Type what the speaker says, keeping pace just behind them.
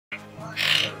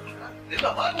Nimm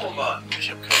doch mal Roman.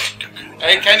 Ich hab keine.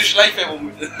 Ey, keine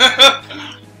Schleichwerbung.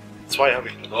 2 habe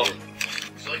ich noch. Ist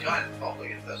doch egal. Braucht ihr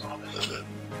jetzt erst noch mit.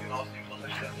 Genau, die muss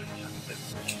ich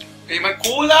ja Jemand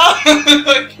Cola?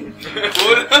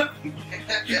 Cola?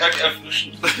 Schmeckt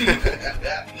erfrischend.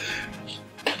 Ja.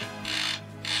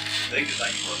 Ich denke, es ist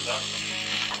eigentlich runter.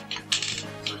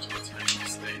 Soll ich trotzdem eigentlich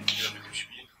stayen wieder mit dem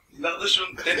Spiel? Das ist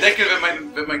schon der Deckel,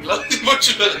 wenn mein Glas in den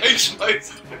schon da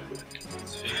reinschmeißt. Das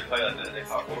ist viel gefeiert, ne? Der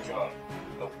Tag ja.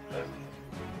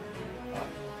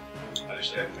 Alle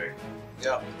Stellen weg.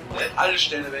 Ja, alle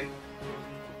Sterne weg.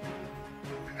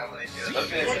 Da kann man nicht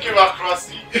Gut gemacht,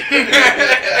 Rusty!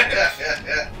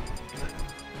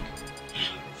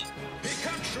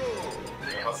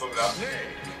 Was so gedacht?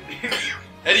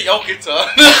 Hätte ich auch getan.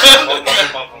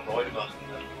 Neu machen.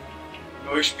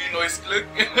 Neues Spiel, neues Glück.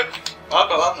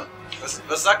 Warte.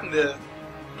 Was sagt denn der?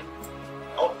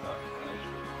 Auch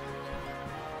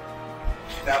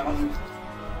Ja, Mann.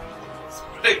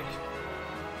 Spring.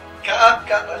 Cut.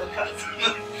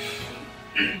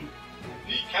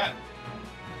 Wie kann?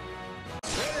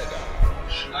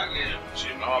 Schlange.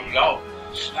 Jim, aber blau.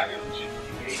 Schlange und Jim.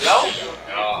 Blau?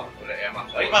 Ja, oder er macht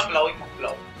Ich mach blau.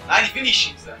 Nein, ich will nicht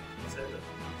schief sein.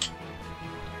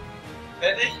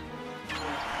 Fertig?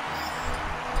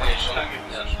 Hey, Schlange,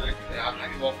 ja, Schlange. Er hat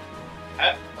angeworfen. Hä?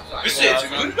 Bist du jetzt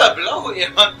grün oder blau,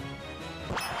 Ehan?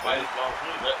 Beides blau,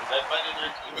 grün. Seid beide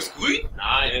direkt grün. Du bist grün?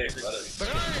 Nein, warte.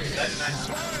 Nein.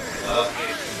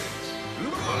 Okay. Du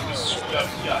bist Spieler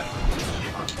 4.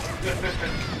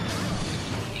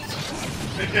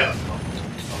 Ja.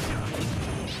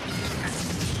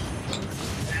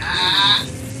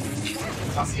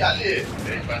 Mach sie alle. Ich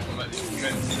weiß noch mal nicht, wie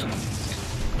man es sieht.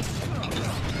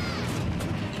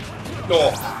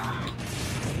 Doch.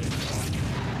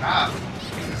 Ah.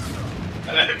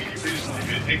 Alter, wie die Bilder, die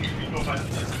wir denken, wie nur was.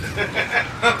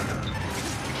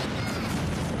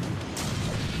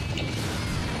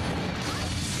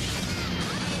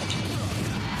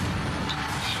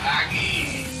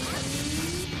 Schlagi.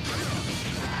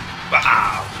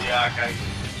 Bam! Ja, geil.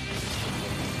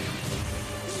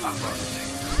 Mach mal.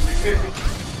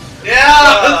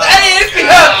 Ja! Ey, hilf mir!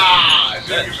 Ah,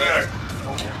 schön gesagt.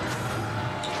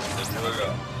 Der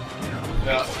Burger.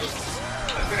 Ja.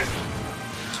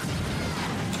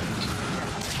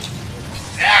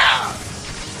 Ja.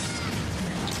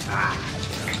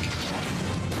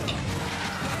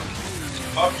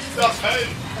 Hab ich das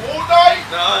Feld? Oh nein!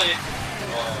 Nein!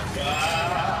 Oh,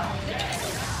 ja.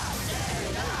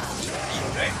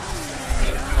 Schon weg.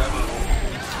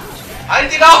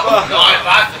 Halt ihn auf! Nein,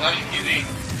 warte, das hab ich gesehen.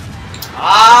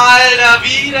 Alter,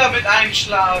 wieder mit einem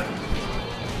Schlag!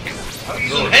 Hab ich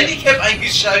so ein Handicap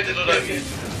eingeschaltet oder wie?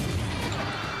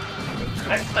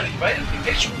 Reicht man nicht beide mit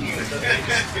wegspielen?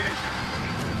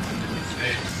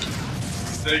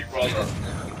 Snake Brother.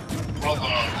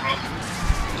 Brother.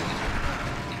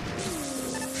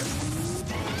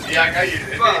 Ja, geil.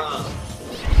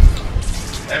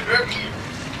 Wirklich.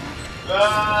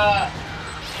 Ah.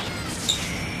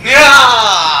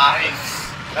 Ja!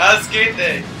 Das geht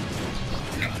nicht!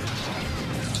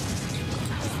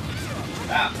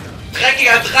 Ja.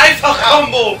 Dreckiger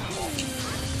Dreifach-Kombo!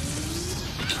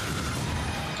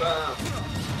 Ja,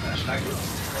 stark.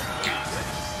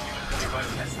 Die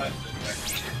wollen festhalten.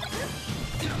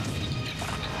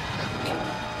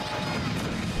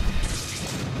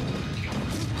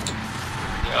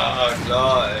 Ja,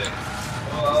 klar, ey.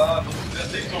 Versuchen das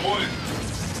Ding zu holen.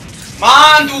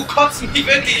 Mann, du kotzt mich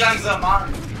wirklich langsam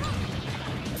an!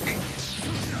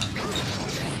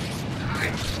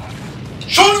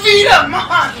 Schon wieder,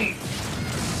 Mann!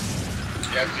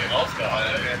 Ihr habt hier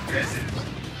rausgehalten.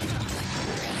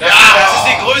 Das ist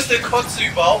die größte Kotze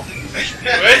überhaupt in diesem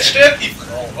Spiel. Jetzt stirbt die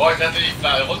Frau. Oh, ich dachte, ich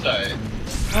fahre runter, ey.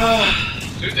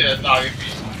 Töte das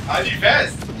Nagelvieh. Halt die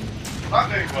fest! Mach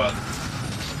irgendwas!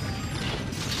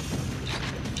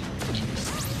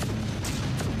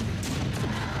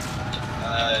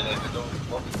 Alter, der dumme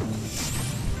Kopf.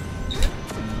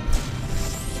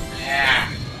 Ja.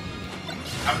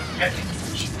 Aber das kennt ich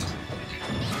nicht.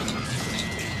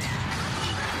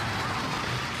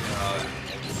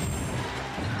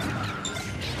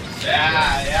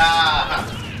 Ja.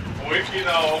 Wohin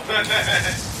genau?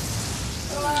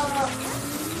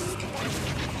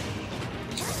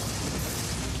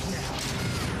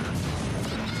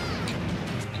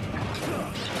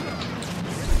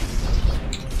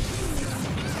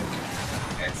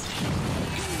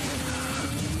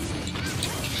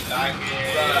 Danke.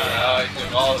 Ja, ich bin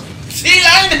raus. Ziel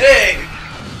einhängen!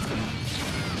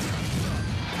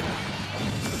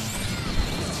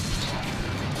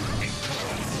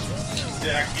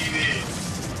 Der Akini.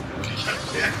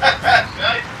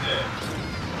 Scheiße.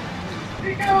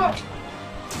 Ja!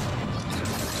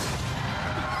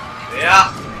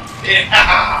 Ja!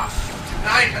 Ja!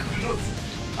 Nein, hat benutzt!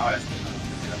 Aber jetzt.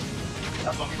 Ich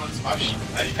hab noch jemanden zum Abschieben.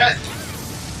 Halt die fest!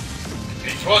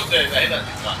 Ich wusste, da hindert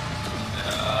sich dran.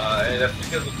 Ja, ey, der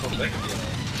fliegt ja so korrekt hier.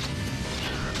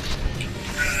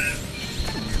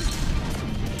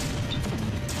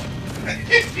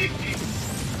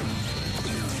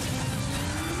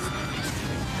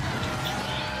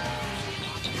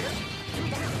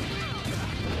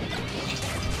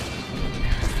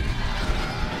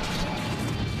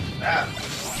 Ja.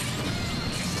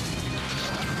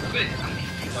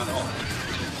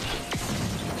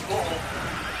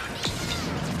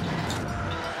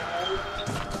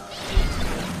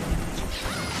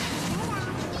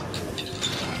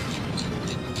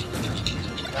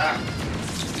 Ja.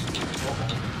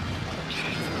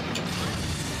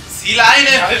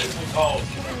 Zielleine! Drauf.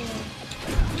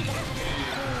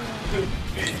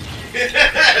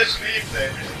 Schläft, ey.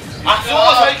 Ach so,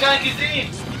 was hab ich gar nicht gesehen?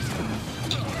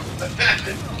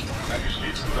 Danke,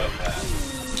 schläfst du das,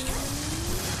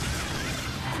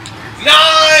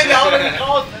 Nein, wir hauen nicht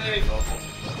raus, ey.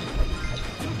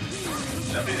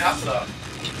 Ja, wen hast du da?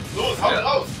 Los, hau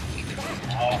raus!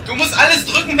 Du musst alles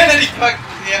drücken, wenn er dich packt.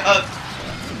 Ja.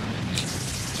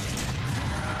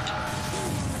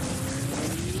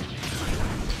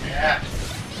 Ja.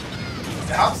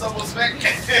 Der Hamster muss weg!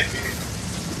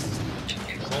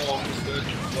 Oh, Mr.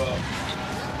 Super.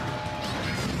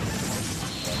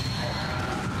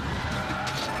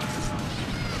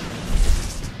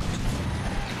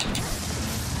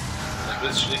 Der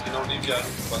Blitz schlägt genau neben dir an,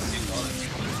 was geht gerade.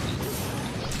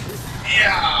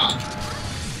 Ja!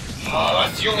 Oh,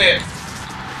 was, Junge!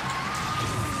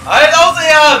 Halt aus,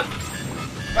 Ehan!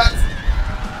 Was?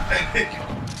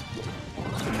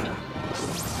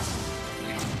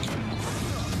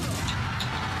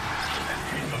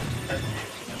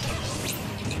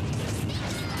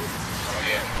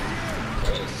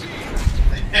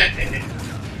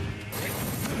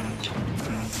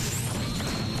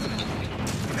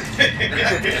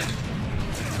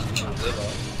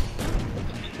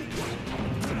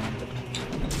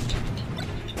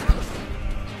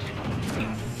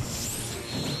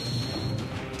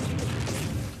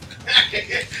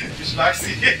 Ich schlag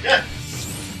sie.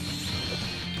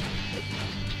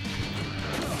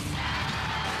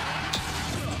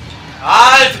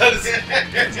 Alter, das ist...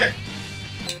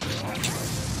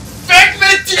 Weg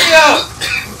mit dir!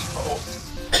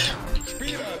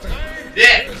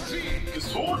 Yeah!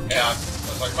 Bist tot? Ja,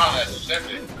 was soll ich machen? Er ist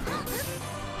Staffel.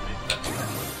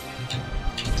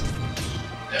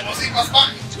 Der muss irgendwas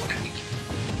machen!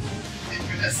 Ich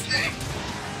bin der Snake!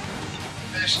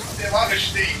 Der wahre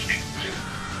Snake!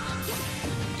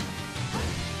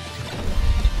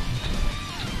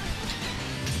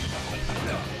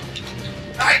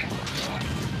 Nein!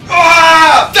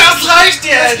 Oh, das reicht Das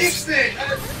jetzt! gibt's nicht!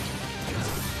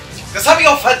 Das habe ich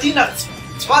auch verdient, nach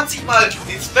 20 Mal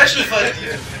den Special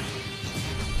verdient.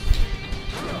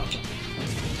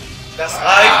 Das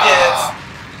reicht jetzt.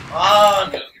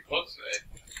 Mann. Das ist geputzt, ey.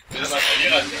 Ich will das mal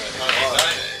Verlierer sehen, das kann nicht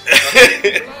sein,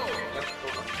 ey.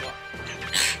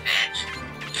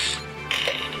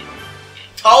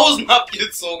 1000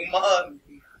 abgezogen, Mann.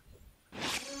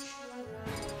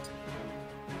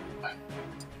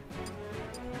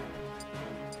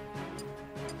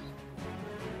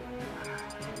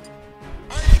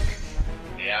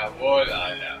 Jawohl,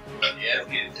 Alter. Jetzt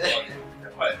geht's von. Der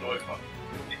Ball läuft von.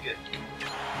 Jetzt geht's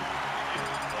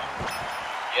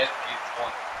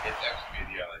von. Jetzt erbst du mir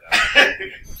die, Alter.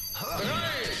 3,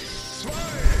 2, 1.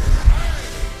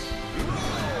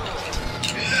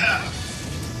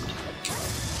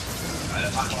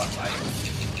 Alter, mach mal was rein.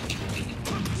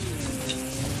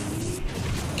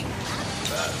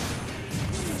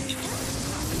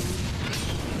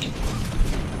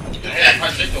 Ja,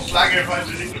 falsche Richtung. Lange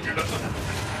falsche Richtung genommen.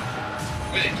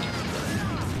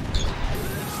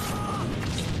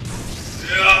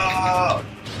 Ja!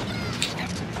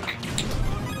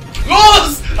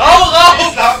 Los! Hau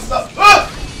raus! Hamster! Ah!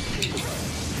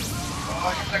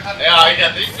 Oh, ich hab da gerade. Ja, ich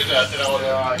hab nichts gedacht, der auch.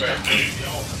 Ja, ich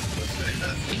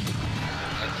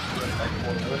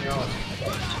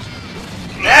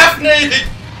Nerv nicht!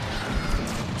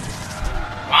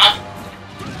 Was?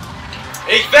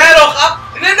 Ich werde doch ab!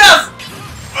 Nimm das!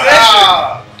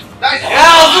 Ah! Nein!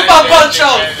 Ja, super Alter,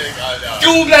 Punch-Out! Alter.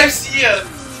 Du bleibst hier!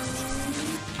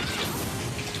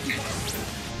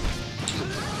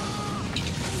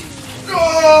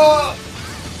 Oh!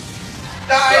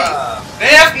 Nein!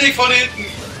 Nerv nicht von hinten!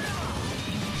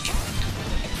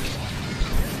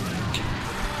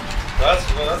 Was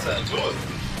war das denn? Los!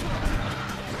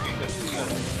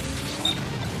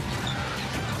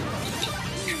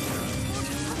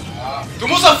 Du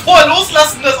musst doch vorher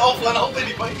loslassen, das Aufladen, auch wenn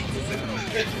die Beine sind.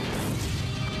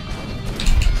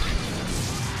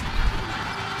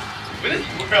 Will ich?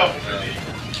 Ja, wo bin ich?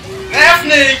 Nerv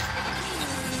nicht!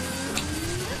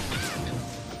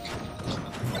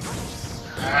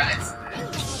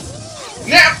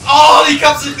 Nerv! Oh, die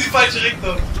Kapsel in die falsche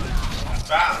Richtung.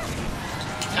 Da.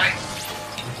 Nein.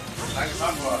 Danke,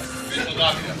 Sandra. Ich bin schon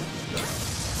da wieder.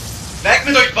 Weg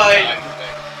mit euch beiden!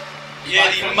 Ja,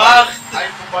 Ihr die Macht!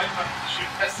 Ein vorbei macht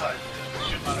schön festhalten.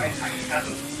 Schön mal reinhacken kann.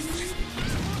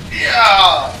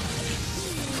 Ja!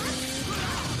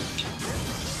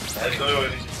 Das soll aber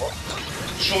nicht vor.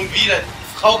 Schon wieder!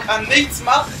 Die Frau kann nichts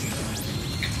machen!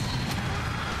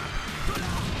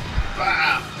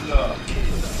 Bam!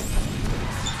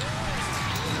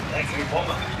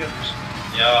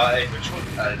 Ja, ey, ich bin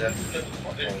schon, Alter.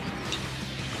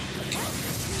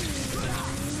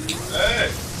 Ey!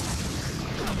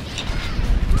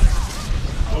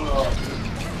 Oder?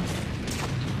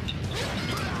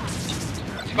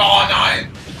 Oh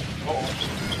nein! Oh.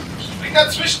 Spring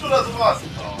dazwischen oder sowas!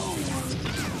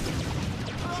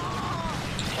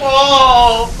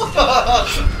 Oh!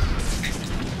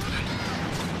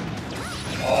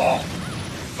 Oh.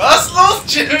 Was ist los,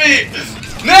 Jimmy?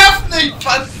 Nerv nicht,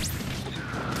 Mann!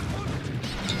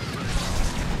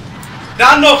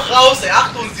 Dann noch raus, ey,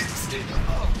 78.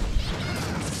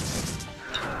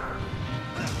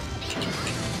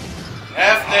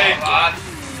 Nerv nicht! Was?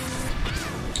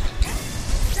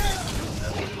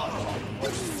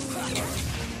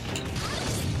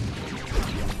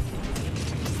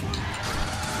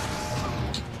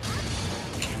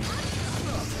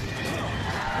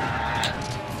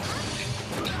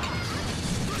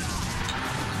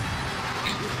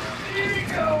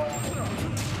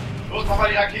 Los, mach mal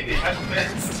die Rakete, ich halte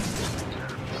fest.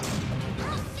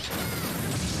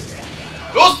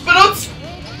 Los, benutzt!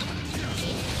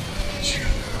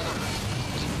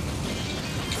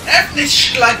 Nerv nicht,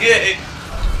 Schlange, ey!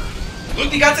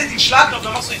 Drück die ganze Zeit den Schlagknopf,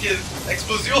 dann machst du hier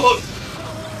Explosion!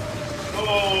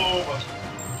 Oh, was?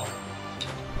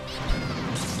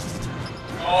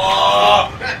 Oh!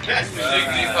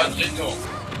 Irgendwie Vertretung.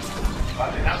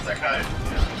 Warte, den hab's ja kalt.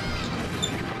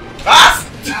 Was?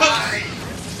 Nein!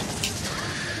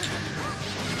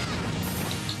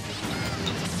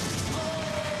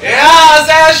 Ja,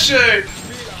 sehr schön!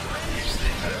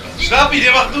 Schnappi,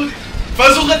 der macht nur die...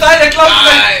 Versuche deine Klappe!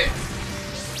 Nein!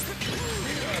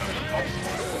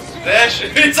 Sehr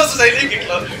schön, jetzt hast du dein Leben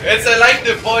geklaut. Jetzt erleicht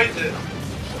eine Beute.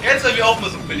 Jetzt werden wir auch mal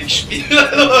so billig spielen.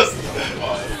 Los!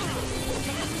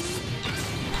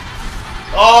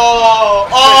 Oh!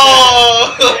 Oh!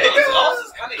 Ey, das raus,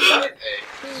 das kann nicht sein, ey.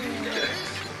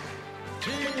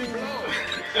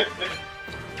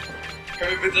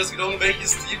 Können wir bitte das wiederholen,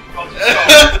 welches Team kommt? Du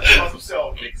versuchst ja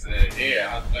auch nichts, ey. Nee,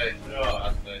 er hat recht. Ja, er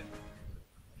hat recht.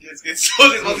 Jetzt geht's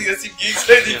los, jetzt macht sich das Team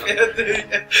gegenseitig fertig.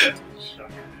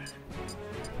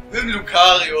 Nimm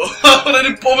Lucario. Oder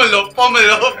nimm Pommelow,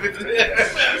 bitte.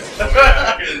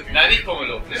 Nein, nicht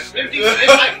Pommelow. Nimm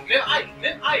Eik.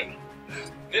 Nimm Eik.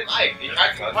 Ich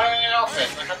reiß den Feuer auch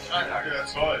fest, dann kannst du reinhaken. Ja,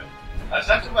 toll. Also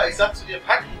sag du mal, ich sag zu dir,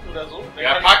 pack ihn oder so.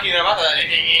 Ja, pack ihn, dann macht er.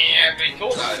 Bin ich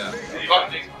tot, Alter. Die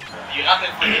kommt nichts. Die Ratte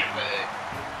verliert,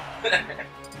 ey. In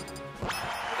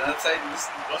der Zeit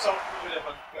müssten... Du hast auch nur mit der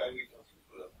Versuche eigentlich aus,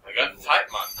 oder? Die ganze Zeit,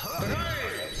 Mann.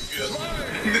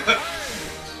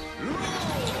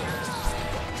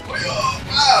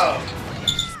 Ah!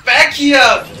 Weg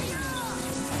hier!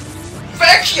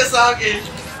 Weg hier, sag ich!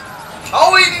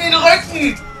 Hau ihn in den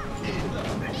Rücken!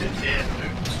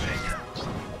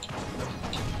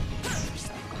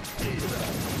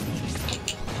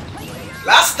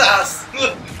 Lass das!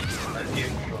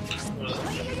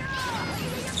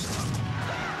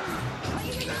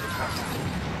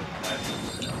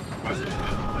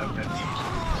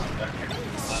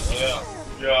 Ja,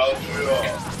 ja.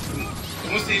 Du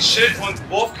musst den Schild und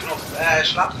Wurfknopf,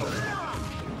 Schlagknopf.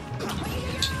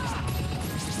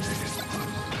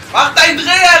 Mach deinen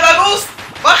Dreher, da los!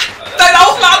 Mach dein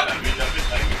Aufladen!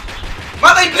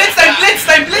 Mach deinen Blitz!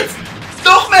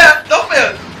 Noch mehr!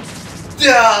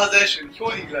 Ja, sehr schön, ich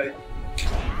hol ihn gleich.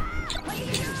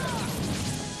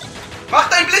 Mach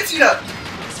deinen Blitz wieder!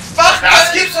 Mach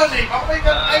Das gibt's doch nicht! Warum ich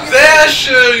dann Sehr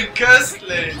schön,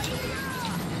 köstlich!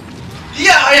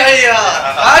 Ja!